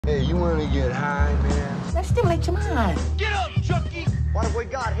Hey, you want to get high, man? Let's stimulate your mind. Get up, Chucky! What have we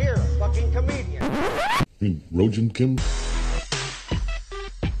got here? A fucking comedian. Rojan Kim?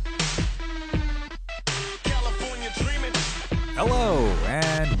 California dreaming. Hello,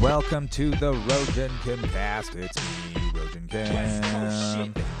 and welcome to the Rojan Kim cast. It's me, Rojan Kim.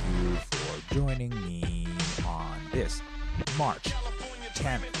 Thank you for joining me on this March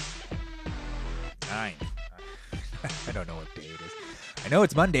 10th, 9th. I don't know what day it is. I know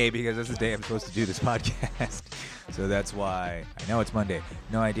it's Monday because that's the day I'm supposed to do this podcast. So that's why I know it's Monday.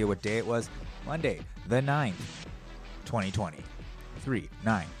 No idea what day it was. Monday, the 9th, 2020.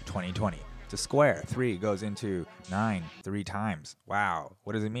 3/9/2020. It's a square. 3 goes into 9 3 times. Wow.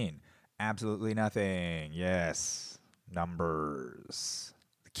 What does it mean? Absolutely nothing. Yes. Numbers.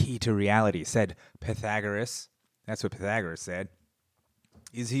 The key to reality, said Pythagoras. That's what Pythagoras said.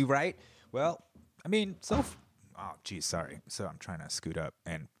 Is he right? Well, I mean, oh, geez, sorry. So I'm trying to scoot up,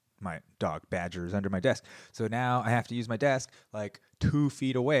 and my dog Badger is under my desk. So now I have to use my desk like 2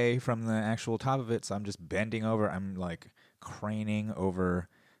 feet away from the actual top of it. So I'm just bending over. I'm like craning over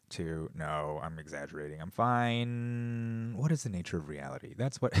to, no, I'm exaggerating. I'm fine. What is the nature of reality?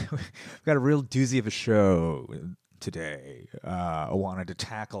 That's what, we've got a real doozy of a show today. I wanted to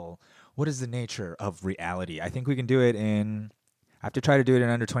tackle, what is the nature of reality? I think we can do it I have to try to do it in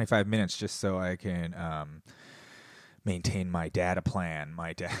under 25 minutes just so I can maintain my data plan.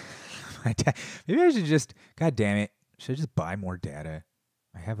 Maybe I should just, God damn it, should I just buy more data?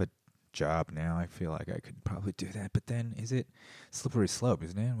 I have a job now. I feel like I could probably do that, but then is it slippery slope,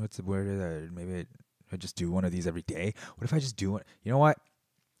 isn't it? Maybe I just do one of these every day. What if I just do it? You know what?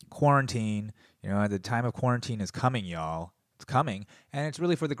 Quarantine, the time of quarantine is coming, y'all. It's coming, and it's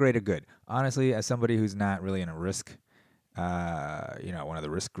really for the greater good. Honestly, as somebody who's not really in a risk, one of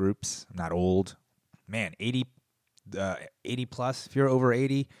the risk groups, I'm not old. Man, 80 plus, if you're over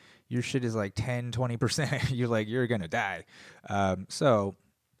 80, your shit is like 10, 20%. You're going to die. So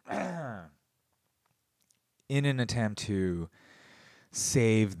in an attempt to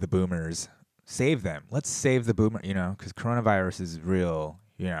save the boomers, save them. Let's save the boomer, because coronavirus is real,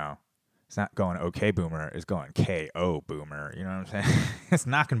 It's not going okay boomer, it's going KO boomer, you know what I'm saying? It's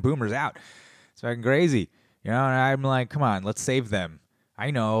knocking boomers out. It's fucking crazy. And I'm like, come on, let's save them. I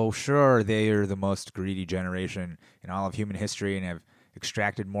know, sure, they are the most greedy generation in all of human history and have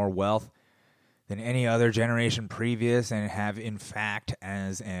extracted more wealth than any other generation previous, and have, in fact,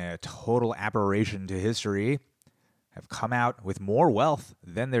 as a total aberration to history, have come out with more wealth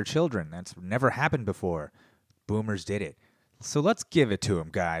than their children. That's never happened before. Boomers did it. So let's give it to them,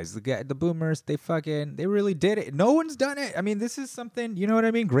 guys. The boomers, they really did it. No one's done it. I mean, this is something, you know what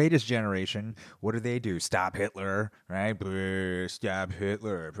I mean? Greatest generation. What do? Stop Hitler, right? Stop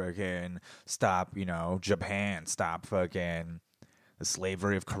Hitler. Fucking stop, Japan. Stop fucking the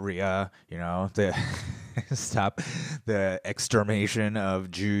slavery of Korea, stop the extermination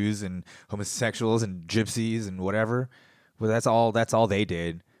of Jews and homosexuals and gypsies and whatever. Well, that's all they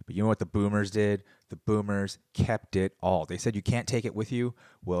did. But you know what the boomers did? The boomers kept it all. They said you can't take it with you.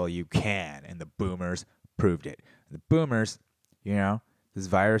 Well, you can, and the boomers proved it. The boomers, this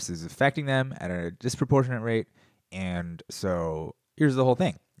virus is affecting them at a disproportionate rate, and so here's the whole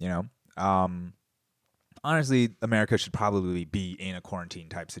thing, Honestly, America should probably be in a quarantine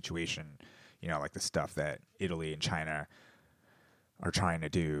type situation, like the stuff that Italy and China are trying to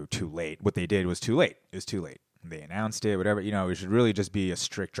do too late. What they did was too late. It was too late. They announced it, whatever, it should really just be a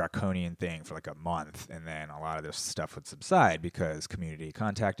strict draconian thing for like a month, and then a lot of this stuff would subside because community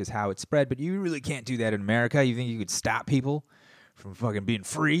contact is how it spread. But you really can't do that in America. You think you could stop people from fucking being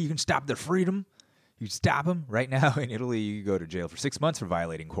free? You can stop their freedom? You stop them right now. In Italy, you go to jail for 6 months for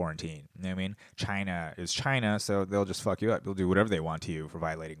violating quarantine. You know what I mean? China is China, so they'll just fuck you up. They'll do whatever they want to you for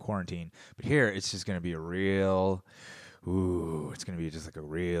violating quarantine. But here, it's just going to be it's going to be just like a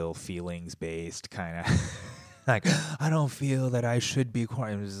real feelings-based kind of... Like, I don't feel that I should be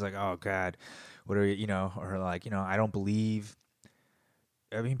quarantined. It's just like, oh, God, what are you, or like, I don't believe.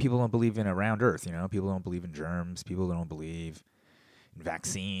 I mean, people don't believe in a round earth, People don't believe in germs. People don't believe in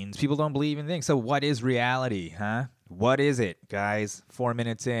vaccines. People don't believe in things. So what is reality, huh? What is it, guys? 4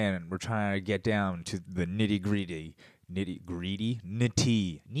 minutes in, we're trying to get down to the nitty-gritty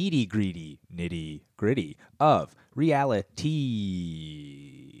of reality.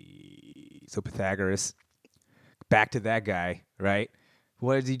 So Pythagoras... Back to that guy, right?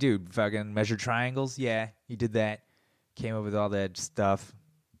 What does he do? Fucking measure triangles? Yeah, he did that. Came up with all that stuff.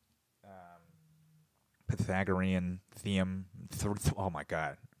 Pythagorean theorem. Oh my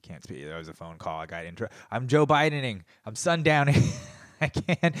God. Can't speak. That was a phone call. I got I'm Joe Bidening. I'm sundowning. I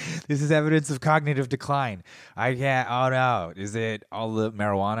can't. This is evidence of cognitive decline. I can't. Oh no. Is it all the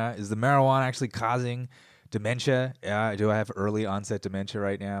marijuana? Is the marijuana actually causing dementia? Do I have early onset dementia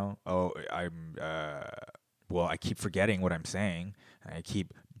right now? Oh, well, I keep forgetting what I'm saying. I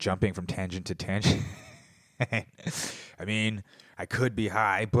keep jumping from tangent to tangent. I mean, I could be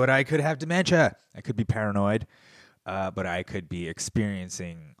high, but I could have dementia. I could be paranoid, but I could be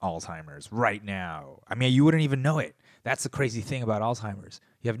experiencing Alzheimer's right now. I mean, you wouldn't even know it. That's the crazy thing about Alzheimer's.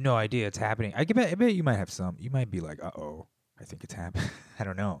 You have no idea it's happening. I bet you might have some. You might be like, uh-oh, I think it's happening. I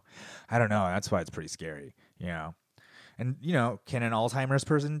don't know. That's why it's pretty scary, you know. And, you know, can an Alzheimer's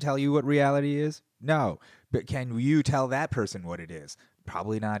person tell you what reality is? No. But can you tell that person what it is?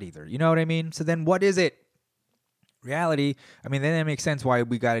 Probably not either. You know what I mean? So then what is it? Reality, I mean, then that makes sense why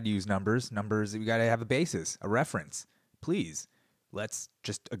we got to use numbers. Numbers, we got to have a basis, a reference. Please, let's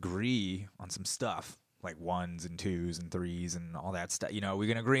just agree on some stuff, like 1s and 2s and 3s and all that stuff. You know, we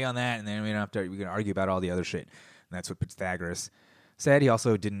can agree on that, and then we can argue about all the other shit. And that's what Pythagoras said. He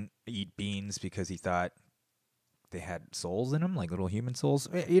also didn't eat beans because he thought they had souls in them, like little human souls.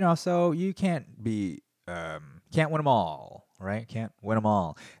 You know, so you can't win them all, right? Can't win them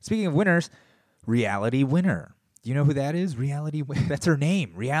all. Speaking of winners, Reality Winner. Do you know who that is? That's her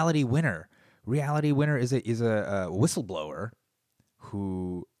name. Reality Winner. Reality Winner is a whistleblower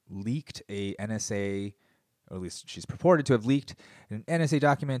who leaked a NSA, or at least she's purported to have leaked an NSA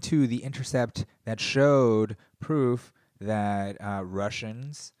document to The Intercept that showed proof that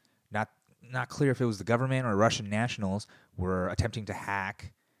Russians, not clear if it was the government or Russian nationals, were attempting to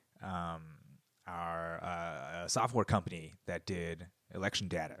hack our software company that did election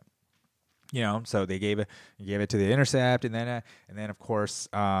data. You know, so they gave it to The Intercept, and then of course,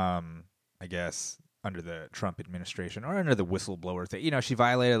 I guess under the Trump administration or under the whistleblower thing, you know, she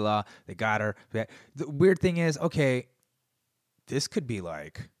violated the law. They got her. The weird thing is, okay, this could be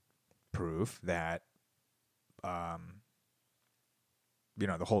like proof that, you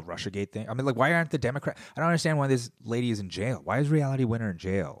know, the whole Russiagate thing. I mean, like, why aren't the Democrats? I don't understand why this lady is in jail. Why is Reality Winner in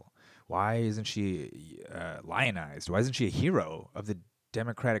jail? Why isn't she lionized? Why isn't she a hero of the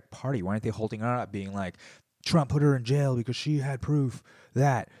Democratic Party? Why aren't they holding her up, being like, Trump put her in jail because she had proof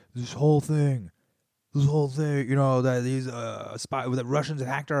that this whole thing, you know, that these that Russians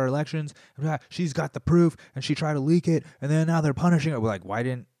hacked our elections. She's got the proof, and she tried to leak it, and then now they're punishing her. Like, why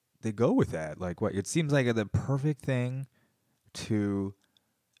didn't they go with that? Like, what? It seems like the perfect thing to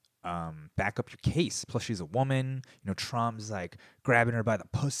back up your case. Plus, she's a woman. You know, Trump's like grabbing her by the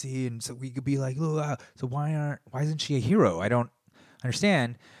pussy, and so we could be like, so why isn't she a hero? I don't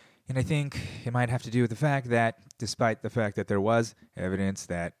understand. And I think it might have to do with the fact that, despite the fact that there was evidence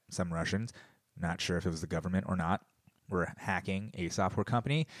that some Russians, not sure if it was the government or not, were hacking a software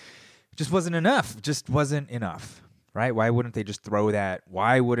company, it just wasn't enough. Right? Why wouldn't they just throw that?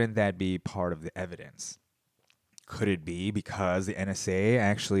 Why wouldn't that be part of the evidence? Could it be because the NSA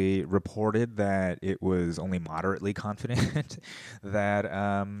actually reported that it was only moderately confident that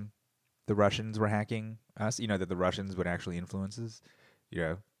the Russians were hacking us? You know, that the Russians would actually influence us? You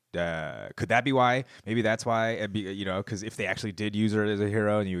know, could that be why? Maybe that's why, you know, because if they actually did use her as a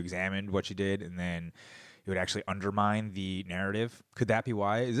hero and you examined what she did, and then it would actually undermine the narrative. Could that be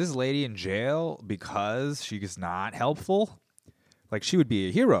why? Is this lady in jail because she is not helpful? Like, she would be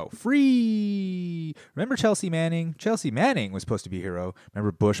a hero. Free! Remember Chelsea Manning? Chelsea Manning was supposed to be a hero.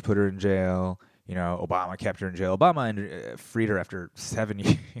 Remember Bush put her in jail? You know, Obama kept her in jail. Obama freed her after 7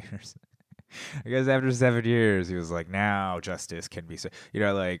 years. I guess after 7 years, he was like, now justice can be... You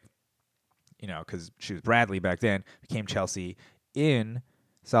know, like, you know, because she was Bradley back then, became Chelsea in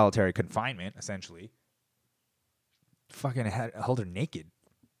solitary confinement, essentially. Fucking held her naked.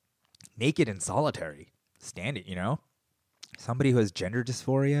 Naked and solitary. Standing, you know? Somebody who has gender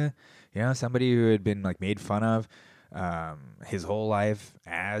dysphoria, you know, somebody who had been like made fun of his whole life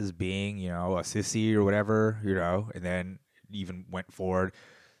as being, you know, a sissy or whatever, you know, and then even went forward,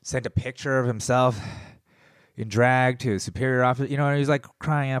 sent a picture of himself in drag to his superior officer, you know, and he's like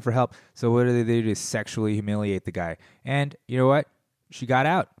crying out for help. So what do? They just sexually humiliate the guy. And you know what? She got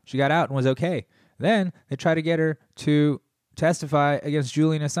out. She got out and was okay. Then they tried to get her to testify against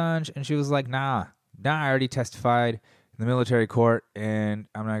Julian Assange, and she was like, nah, I already testified in the military court, and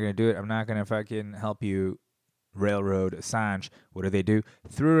I'm not going to do it. I'm not going to fucking help you railroad Assange. What do?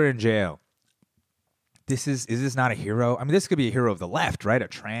 Threw her in jail. Is this not a hero? I mean, this could be a hero of the left, right? A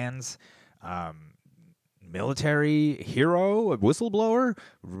trans military hero, a whistleblower,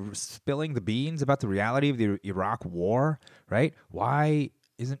 spilling the beans about the reality of the Iraq war, right? Why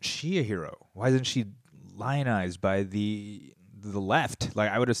isn't she a hero? Why isn't she lionized by the left? Like,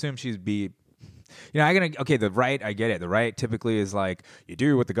 I would assume she'd be The right, I get it. The right typically is like, you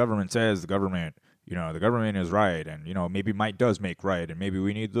do what the government says, the government is right, and, maybe might does make right, and maybe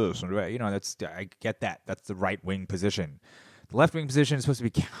we need this. I get that. That's the right-wing position. The left-wing position is supposed to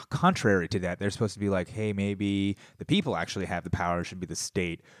be contrary to that. They're supposed to be like, hey, maybe the people actually have the power. It should be the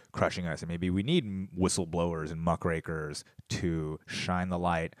state crushing us. And maybe we need whistleblowers and muckrakers to shine the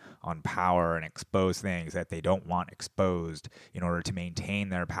light on power and expose things that they don't want exposed in order to maintain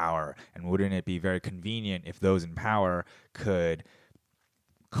their power. And wouldn't it be very convenient if those in power could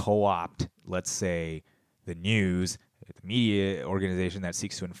co-opt, let's say, the news, the media organization that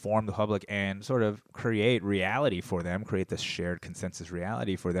seeks to inform the public and sort of create reality for them, create this shared consensus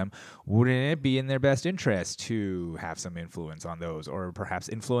reality for them? Wouldn't it be in their best interest to have some influence on those, or perhaps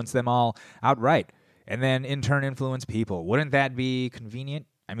influence them all outright, and then in turn influence people? Wouldn't that be convenient?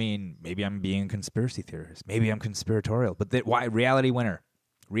 I mean, maybe I'm being a conspiracy theorist. Maybe I'm conspiratorial. But why reality winner?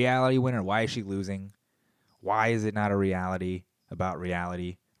 Reality winner. Why is she losing? Why is it not a reality about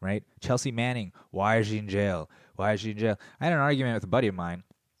reality? Right? Chelsea Manning, why is she in jail? Why is she in jail? I had an argument with a buddy of mine,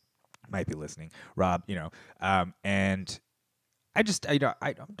 might be listening, Rob, and I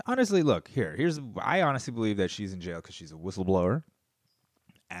honestly, look, I honestly believe that she's in jail because she's a whistleblower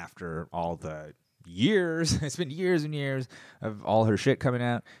after all the years, it's been years and years of all her shit coming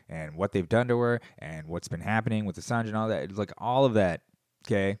out and what they've done to her and what's been happening with Assange and all that. It's like all of that,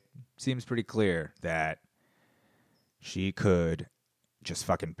 okay, seems pretty clear that she could just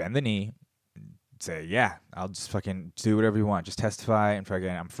fucking bend the knee and say, yeah, I'll just fucking do whatever you want. Just testify and fucking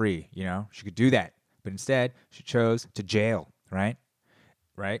I'm free, She could do that. But instead, she chose to jail, right?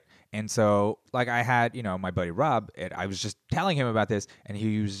 Right? And so, like, I had, my buddy Rob, and I was just telling him about this, and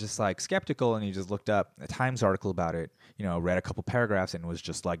he was just, like, skeptical, and he just looked up a Times article about it, read a couple paragraphs, and was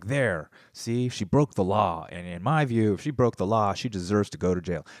just like, there, see, she broke the law, and in my view, if she broke the law, she deserves to go to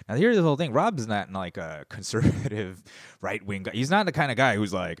jail. Now, here's the whole thing. Rob's not, like, a conservative right-wing guy. He's not the kind of guy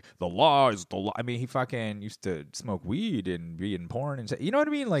who's like, the law is the law. I mean, he fucking used to smoke weed and be in porn and you know what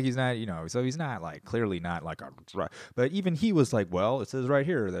I mean? Like, he's not, so he's not, like, clearly not, like, but even he was like, well, it says right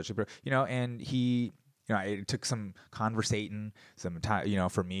here that she, and he, it took some conversating, some time,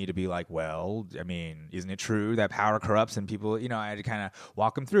 for me to be like, well, I mean, isn't it true that power corrupts and people, I had to kind of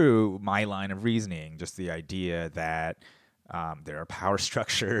walk him through my line of reasoning, just the idea that there are power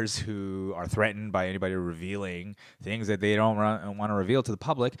structures who are threatened by anybody revealing things that they don't want to reveal to the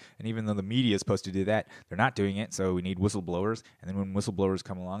public. And even though the media is supposed to do that, they're not doing it. So we need whistleblowers. And then when whistleblowers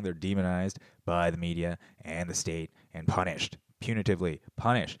come along, they're demonized by the media and the state and punished, punitively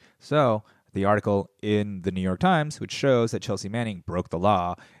punished. So the article in the New York Times, which shows that Chelsea Manning broke the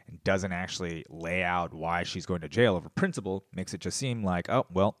law and doesn't actually lay out why she's going to jail over principle, makes it just seem like, oh,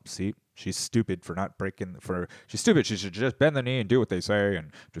 well, see, she's stupid for not she's stupid. She should just bend the knee and do what they say.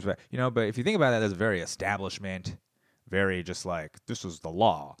 And just, but if you think about that, that's very establishment, very just like, this is the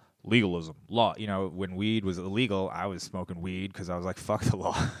law. Legalism, law. When weed was illegal, I was smoking weed because I was like, fuck the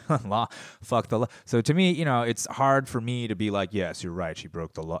law, fuck the law. So to me, it's hard for me to be like, yes, you're right, she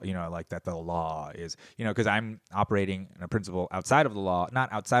broke the law, like that the law is, because I'm operating in a principle outside of the law,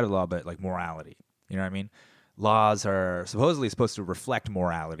 not outside of the law, but like morality. You know what I mean? Laws are supposedly supposed to reflect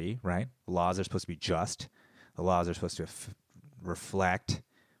morality, right? Laws are supposed to be just. The laws are supposed to reflect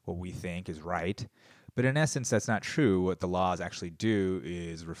what we think is right. But in essence, that's not true. What the laws actually do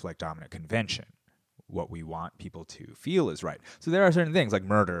is reflect dominant convention, what we want people to feel is right. So there are certain things like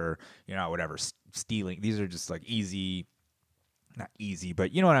murder, whatever, stealing. These are just like not easy,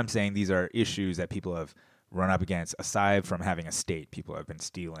 but you know what I'm saying? These are issues that people have run up against aside from having a state. People have been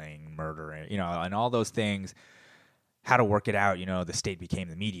stealing, murdering, and all those things, how to work it out. The state became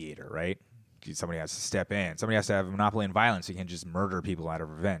the mediator, right? Somebody has to step in. Somebody has to have a monopoly in violence. You can't just murder people out of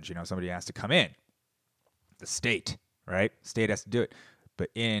revenge. Somebody has to come in. The state, right? State has to do it. But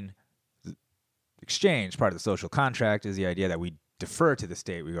in the exchange, part of the social contract is the idea that we defer to the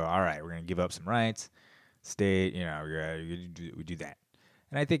state. We go, all right, we're going to give up some rights. State, we do that.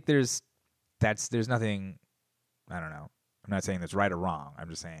 And I think there's nothing, I don't know. I'm not saying that's right or wrong. I'm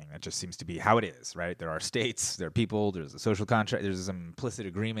just saying that just seems to be how it is, right? There are states, there are people, there's a social contract, there's some implicit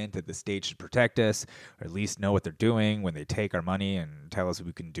agreement that the state should protect us, or at least know what they're doing when they take our money and tell us what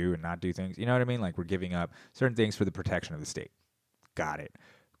we can do and not do things. You know what I mean? Like we're giving up certain things for the protection of the state. Got it.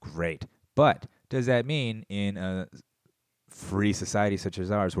 Great. But does that mean in a free society such as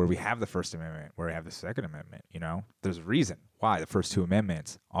ours, where we have the First Amendment, where we have the Second Amendment, there's a reason why the first two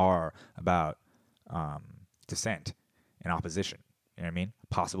amendments are about dissent and opposition, you know what I mean?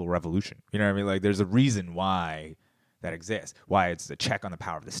 Possible revolution, you know what I mean? Like there's a reason why that exists, why it's a check on the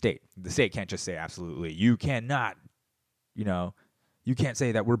power of the state. The state can't just say absolutely, you cannot, you can't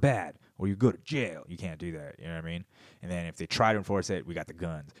say that we're bad or you go to jail. You can't do that. You know what I mean? And then if they try to enforce it, we got the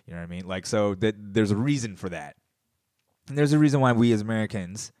guns. You know what I mean? Like, so there's a reason for that. And there's a reason why we as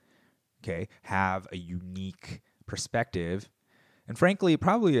Americans, okay, have a unique perspective, and frankly,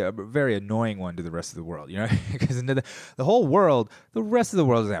 probably a very annoying one to the rest of the world, you know? Because the whole world, the rest of the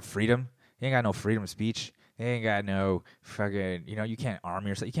world doesn't have freedom. You ain't got no freedom of speech. You ain't got no fucking, you know, you can't arm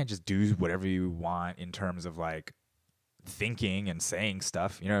yourself. You can't just do whatever you want in terms of, like, thinking and saying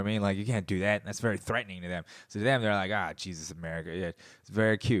stuff. You know what I mean? Like, you can't do that. And that's very threatening to them. So to them, they're like, Jesus, America. Yeah, it's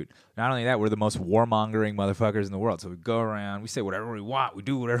very cute. Not only that, we're the most warmongering motherfuckers in the world. So we go around, we say whatever we want, we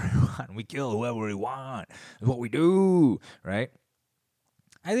do whatever we want, and we kill whoever we want. That's what we do, right?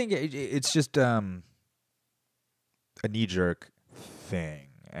 I think it's just a knee-jerk thing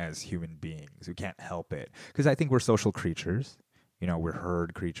as human beings. We can't help it. Because I think we're social creatures. You know, we're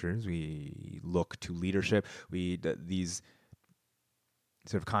herd creatures. We look to leadership. These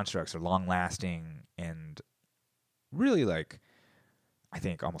sort of constructs are long-lasting and really, like, I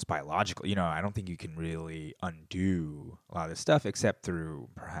think almost biological. You know, I don't think you can really undo a lot of this stuff except through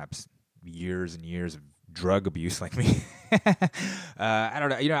perhaps years and years of drug abuse like me. I don't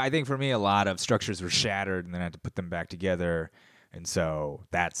know. You know, I think for me, a lot of structures were shattered and then I had to put them back together. And so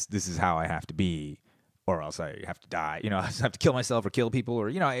this is how I have to be, or else I have to die. You know, I have to kill myself or kill people, or,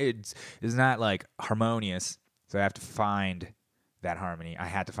 you know, it's not like harmonious. So I have to find that harmony. I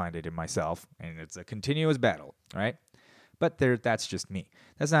had to find it in myself, and it's a continuous battle, right? But that's just me.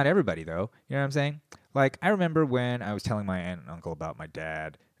 That's not everybody, though. You know what I'm saying? Like, I remember when I was telling my aunt and uncle about my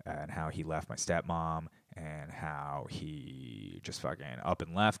dad and how he left my stepmom and how he just fucking up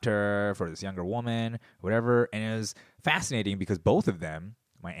and left her for this younger woman, whatever. And it was fascinating because both of them,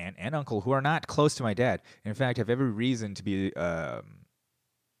 my aunt and uncle, who are not close to my dad, in fact, have every reason to be sort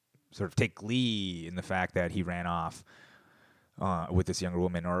of take glee in the fact that he ran off with this younger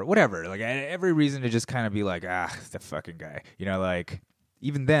woman or whatever. Like, I had every reason to just kind of be like, the fucking guy. You know, like,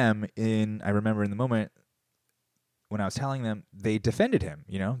 even them, I remember in the moment when I was telling them, they defended him,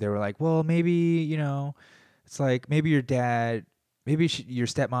 you know? They were like, well, maybe, you know, it's like, maybe your dad, maybe your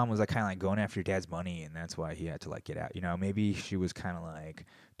stepmom was like kind of like going after your dad's money, and that's why he had to like get out. You know, maybe she was kind of like,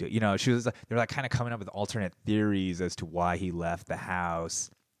 you know, she was like, they're like kind of coming up with alternate theories as to why he left the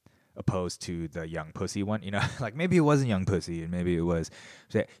house, opposed to the young pussy one. You know, like maybe it wasn't young pussy, and maybe it was,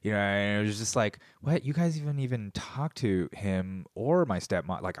 you know, and it was just like, what? You guys even talked to him or my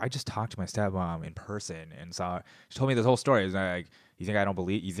stepmom? Like, I just talked to my stepmom in person and she told me this whole story. It's like, you think I don't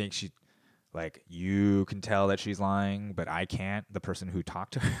believe? You think she? Like, you can tell that she's lying, but I can't, the person who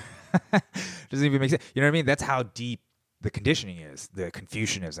talked to her. Doesn't even make sense. You know what I mean? That's how deep the conditioning is. The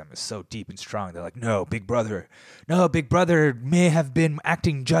Confucianism is so deep and strong. They're like, no, Big Brother may have been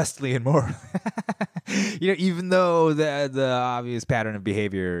acting justly and morally. You know, even though the obvious pattern of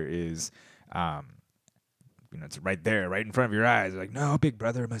behavior is, you know, it's right there, right in front of your eyes. They're like, no, Big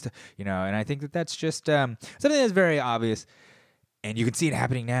Brother must have, you know, and I think that's just something that's very obvious. And you can see it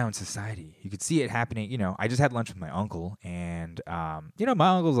happening now in society. You can see it happening. You know, I just had lunch with my uncle, and, you know,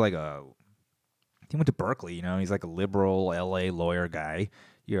 my uncle's like he went to Berkeley, you know, he's like a liberal LA lawyer guy.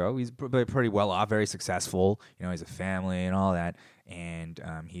 You know, he's pretty well off, very successful. You know, he's a family and all that. And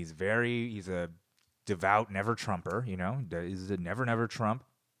he's a devout never-Trumper, you know. He's a never Trump.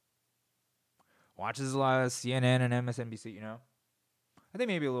 Watches a lot of CNN and MSNBC, you know. I think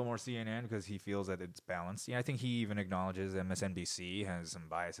maybe a little more CNN because he feels that it's balanced. Yeah, I think he even acknowledges MSNBC has some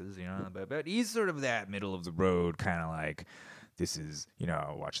biases, you know. But he's sort of that middle of the road kind of like, this is, you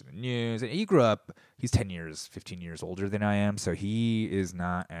know, watching the news. And he grew up, he's 10 years, 15 years older than I am. So he is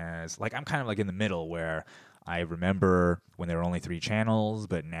not as, like, I'm kind of like in the middle where I remember when there were only 3 channels,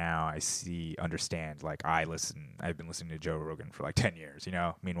 but now I understand, like, I've been listening to Joe Rogan for like 10 years, you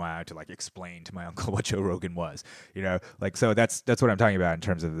know. Meanwhile, I had to like explain to my uncle what Joe Rogan was, you know. Like, so that's what I'm talking about in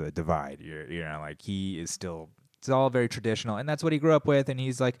terms of the divide. You know, like, he is still, it's all very traditional, and that's what he grew up with, and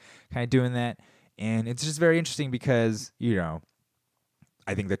he's like kind of doing that. And it's just very interesting because, you know,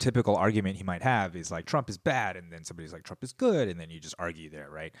 I think the typical argument he might have is like, Trump is bad, and then somebody's like, Trump is good, and then you just argue there,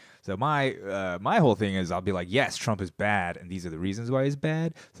 right? So my whole thing is, I'll be like, yes, Trump is bad, and these are the reasons why he's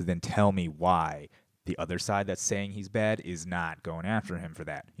bad. So then tell me why the other side that's saying he's bad is not going after him for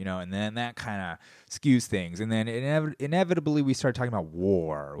that, you know? And then that kind of skews things. And then inevitably we start talking about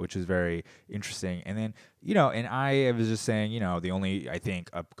war, which is very interesting. And then, you know, and I was just saying, you know, the only, I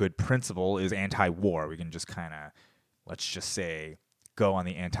think, a good principle is anti-war. We can just kind of, let's just say, go on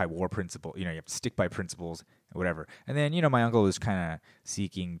the anti-war principle. You know, you have to stick by principles, whatever. And then, you know, my uncle was kind of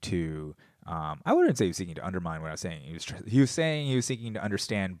seeking to, I wouldn't say he was seeking to undermine what I was saying. He was saying he was seeking to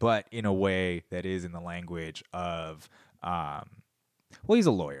understand, but in a way that is in the language of well, he's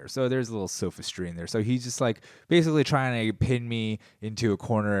a lawyer, so there's a little sophistry in there. So he's just like basically trying to pin me into a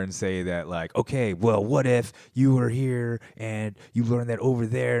corner and say that like, okay, well, what if you were here and you learned that over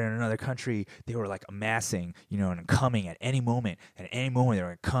there in another country they were like amassing, and coming at any moment. At any moment they're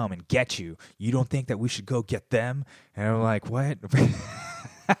gonna come and get you. You don't think that we should go get them? And I'm like, what?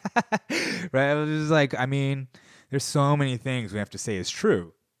 Right? I was just like, I mean, there's so many things we have to say is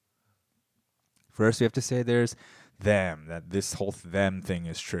true. First, we have to say there's them, that this whole them thing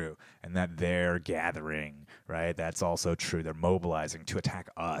is true, and that they're gathering, right? That's also true. They're mobilizing to attack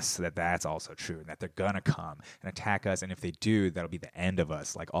us, that's also true, and that they're gonna come and attack us, and if they do, that'll be the end of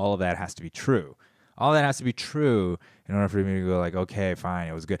us. Like, all of that has to be true. All that has to be true in order for me to go like, okay, fine,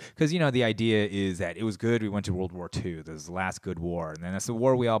 it was good. Because, the idea is that it was good. We went to World War II. This is the last good war. And then that's the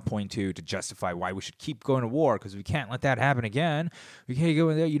war we all point to justify why we should keep going to war, because we can't let that happen again. We can't go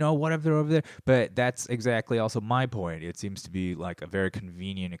in there, what if they're over there? But that's exactly also my point. It seems to be like a very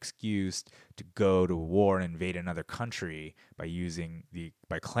convenient excuse to go to war and invade another country by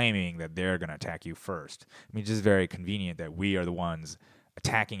claiming that they're going to attack you first. I mean, it's just very convenient that we are the ones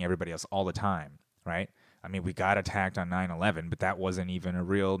attacking everybody else all the time. Right? I mean, we got attacked on 9/11, but that wasn't even a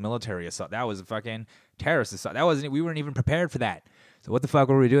real military assault. That was a fucking terrorist assault. We weren't even prepared for that. So what the fuck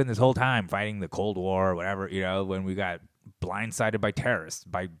were we doing this whole time, fighting the Cold War or whatever, when we got blindsided by terrorists,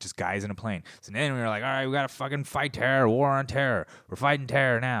 by just guys in a plane. So then we were like, all right, we got to fucking fight terror, war on terror. We're fighting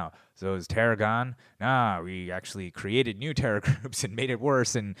terror now. So is terror gone? Nah, we actually created new terror groups and made it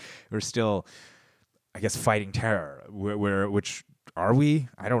worse, and we're still, I guess, fighting terror. Which are we?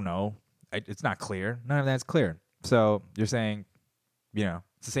 I don't know. It's not clear. None of that's clear. So you're saying,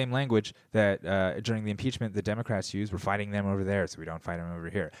 it's the same language that during the impeachment the Democrats used. We're fighting them over there, so we don't fight them over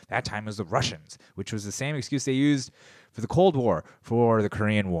here. That time was the Russians, which was the same excuse they used for the Cold War, for the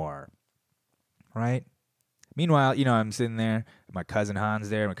Korean War. Right? Meanwhile, I'm sitting there. My cousin Han's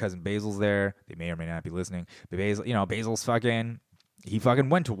there. My cousin Basil's there. They may or may not be listening. But Basil's he fucking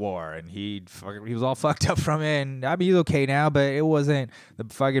went to war, and he was all fucked up from it, and I mean, he's okay now, but it wasn't the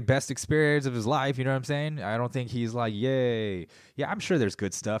fucking best experience of his life, you know what I'm saying? I don't think he's like, yay. Yeah, I'm sure there's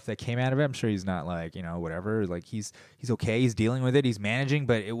good stuff that came out of it. I'm sure he's not like, whatever. Like, he's okay. He's dealing with it. He's managing,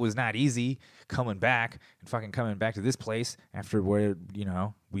 but it was not easy coming back to this place after where,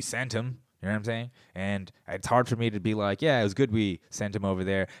 we sent him. You know what I'm saying? And it's hard for me to be like, yeah, it was good we sent him over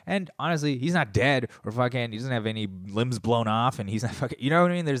there. And honestly, he's not dead or he doesn't have any limbs blown off, and he's not fucking, you know what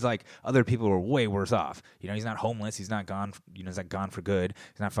I mean? There's like other people who are way worse off. He's not homeless. He's not gone, he's not gone for good.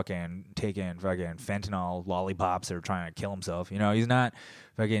 He's not fucking taking fucking fentanyl lollipops or trying to kill himself. He's not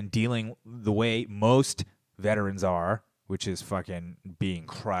fucking dealing the way most veterans are, which is fucking being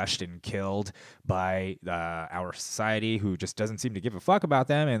crushed and killed by our society, who just doesn't seem to give a fuck about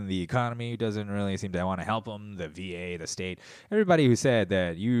them, and the economy doesn't really seem to want to help them, the VA, the state, everybody who said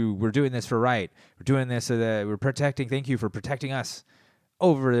that we're doing this for right, we're doing this so that we're protecting, thank you for protecting us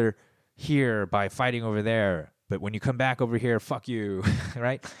over here by fighting over there, but when you come back over here, fuck you,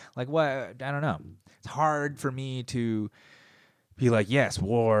 right? Like, what? I don't know. It's hard for me to be like, yes,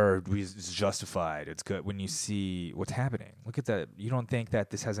 war is justified. It's good when you see what's happening. Look at that. You don't think that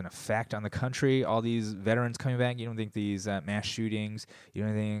this has an effect on the country? All these veterans coming back. You don't think these mass shootings? You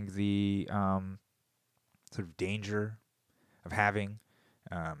don't think the sort of danger of having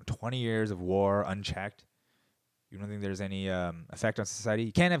 20 years of war unchecked? You don't think there's any effect on society?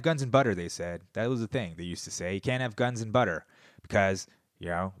 You can't have guns and butter, they said. That was the thing they used to say. You can't have guns and butter because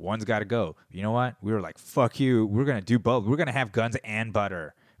one's got to go. You know what? We were like, fuck you. We're going to do both. We're going to have guns and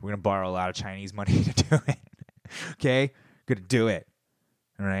butter. We're going to borrow a lot of Chinese money to do it. Okay? Going to do it.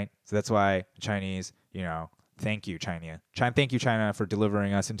 All right? So that's why Chinese, thank you, China. Thank you, China, for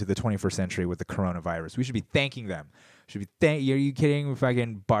delivering us into the 21st century with the coronavirus. We should be thanking them. Are you kidding? We're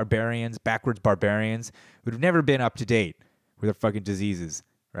fucking barbarians, backwards barbarians. We've never been up to date with our fucking diseases,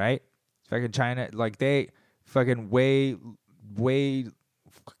 right? Fucking China, like they fucking way,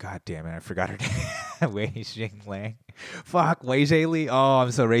 God damn it, I forgot her name. Wei Xinglang. Fuck, Wei Zhili. Oh,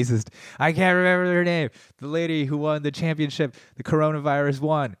 I'm so racist. I can't remember her name. The lady who won the championship. The coronavirus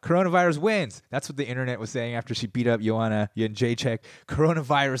won. Coronavirus wins. That's what the internet was saying after she beat up Joanna Jędrzejczyk.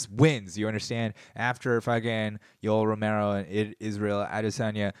 Coronavirus wins. You understand? After fucking Yoel Romero and Israel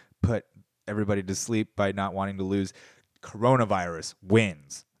Adesanya put everybody to sleep by not wanting to lose, coronavirus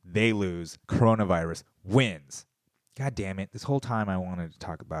wins. They lose. Coronavirus wins. God damn it. This whole time I wanted to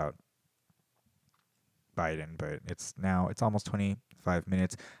talk about Biden, but it's almost 25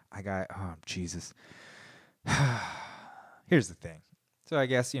 minutes. Jesus. Here's the thing. So I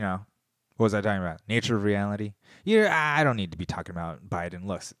guess, What was I talking about? Nature of reality? Yeah, I don't need to be talking about Biden.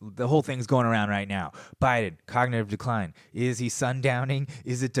 Look, the whole thing's going around right now. Biden, cognitive decline. Is he sundowning?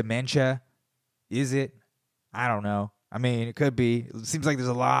 Is it dementia? Is it? I don't know. I mean, it could be. It seems like there's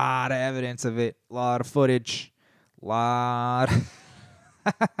a lot of evidence of it. A lot of footage. Doesn't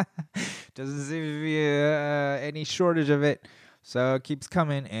seem to be any shortage of it. So it keeps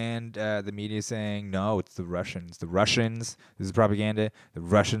coming, and the media is saying, no, it's the Russians. The Russians, this is propaganda. The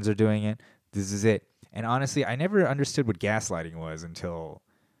Russians are doing it. This is it. And honestly, I never understood what gaslighting was until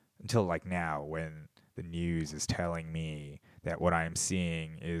like now, when the news is telling me that what I'm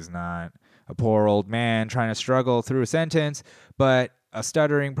seeing is not a poor old man trying to struggle through a sentence, but a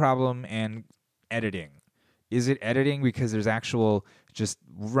stuttering problem and editing. Is it editing because there's actual just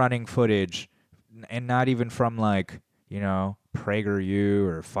running footage, and not even from like, PragerU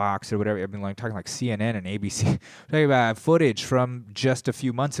or Fox or whatever? I've been talking like CNN and ABC. I'm talking about footage from just a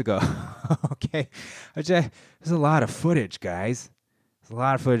few months ago. Okay, there's a lot of footage, guys. There's a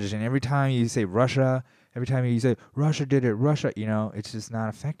lot of footage, and every time you say Russia, every time you say Russia did it, Russia, it's just not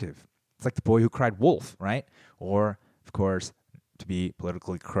effective. It's like the boy who cried wolf, right? Or, of course, to be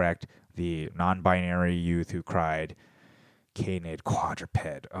politically correct, the non-binary youth who cried canid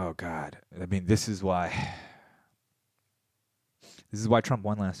quadruped. Oh God, I mean, this is why Trump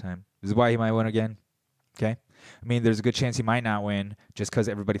won last time. This is why he might win again. Okay? I mean, there's a good chance he might not win just because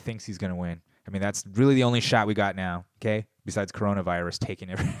everybody thinks he's going to win. I mean, that's really the only shot we got now, okay? Besides coronavirus taking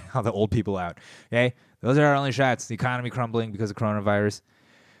all the old people out, okay? Those are our only shots. The economy crumbling because of coronavirus.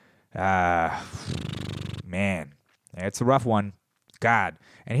 Man, it's a rough one. God.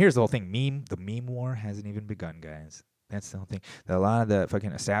 And here's the whole thing. The meme war hasn't even begun, guys. That's the whole thing. A lot of the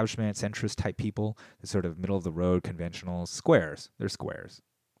fucking establishment, centrist type people, the sort of middle of the road, conventional squares. They're squares.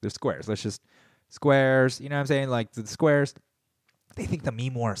 Let's just squares. You know what I'm saying? Like the squares. They think the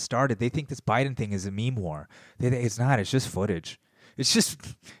meme war started. They think this Biden thing is a meme war. It's not. It's just footage. It's just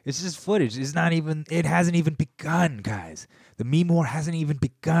footage. It's not even. It hasn't even begun, guys. The meme war hasn't even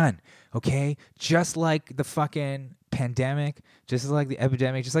begun. Okay, just like the fucking pandemic, just like the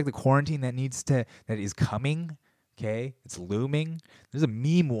epidemic, just like the quarantine that is coming. Okay, it's looming. There's a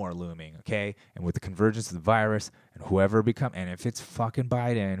meme war looming. Okay, and with the convergence of the virus and and if it's fucking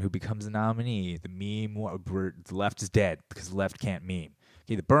Biden who becomes the nominee, the meme war, the left is dead because the left can't meme.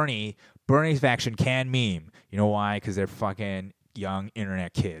 Okay, the Bernie faction can meme. You know why? Because they're fucking young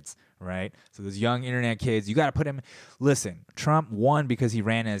internet kids, right? So those young internet kids, you got to put him. Listen, Trump won because he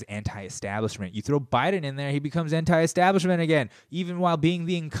ran as anti-establishment. You throw Biden in there, he becomes anti-establishment again, even while being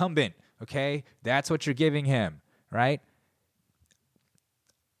the incumbent. Okay, that's what you're giving him. Right?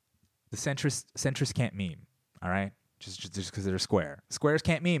 The centrists can't meme, all right? Just because they're square. Squares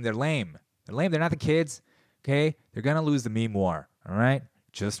can't meme. They're lame. They're not the kids, okay? They're going to lose the meme war, all right?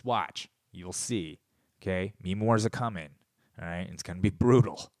 Just watch. You'll see, okay? Meme wars are coming, all right? It's going to be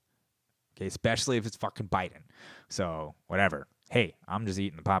brutal, okay? Especially if it's fucking Biden. So, whatever. Hey, I'm just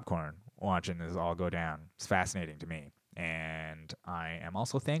eating the popcorn, watching this all go down. It's fascinating to me. And I am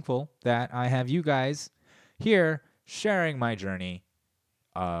also thankful that I have you guys here sharing my journey,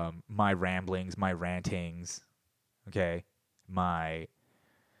 my ramblings, my rantings, okay, my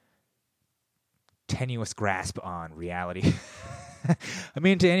tenuous grasp on reality. I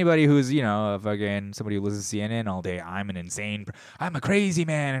mean, to anybody who's, fucking somebody who listens to CNN all day, I'm a crazy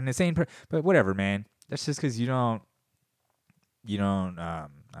man, an insane but whatever, man. That's just because you don't, I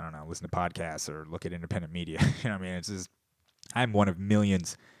don't know, listen to podcasts or look at independent media. You know what I mean? It's just, I'm one of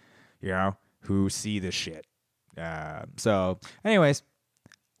millions, who see this shit. So, anyways,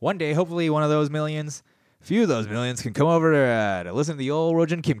 one day, hopefully, a few of those millions can come over to listen to the old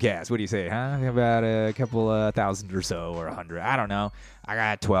Rojan Kimcast. What do you say, huh? About a couple thousand or so, or 100. I don't know. I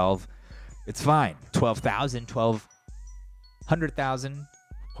got 12. It's fine. 12,000, 100,000.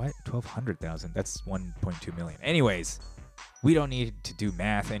 What? 1,200,000. That's 1.2 million. Anyways, we don't need to do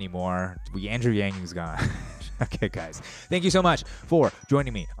math anymore. Andrew Yang's gone. Okay, guys. Thank you so much for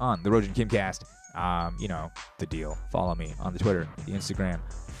joining me on the Rojan Kimcast. The deal. Follow me on the Twitter, the Instagram.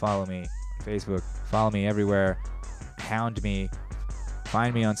 Follow me on Facebook. Follow me everywhere. Hound me.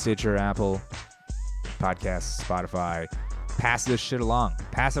 Find me on Stitcher, Apple Podcasts, Spotify. Pass this shit along.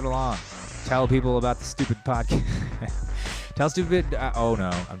 Pass it along. Tell people about the stupid podcast. Oh no,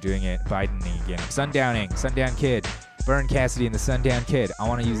 I'm doing it. Biden again. I'm sundowning. Sundown Kid. Bern, Cassidy, and the Sundown Kid. I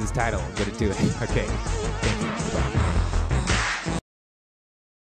want to use this title. I'm going to do it. Okay. Thank you. Bye.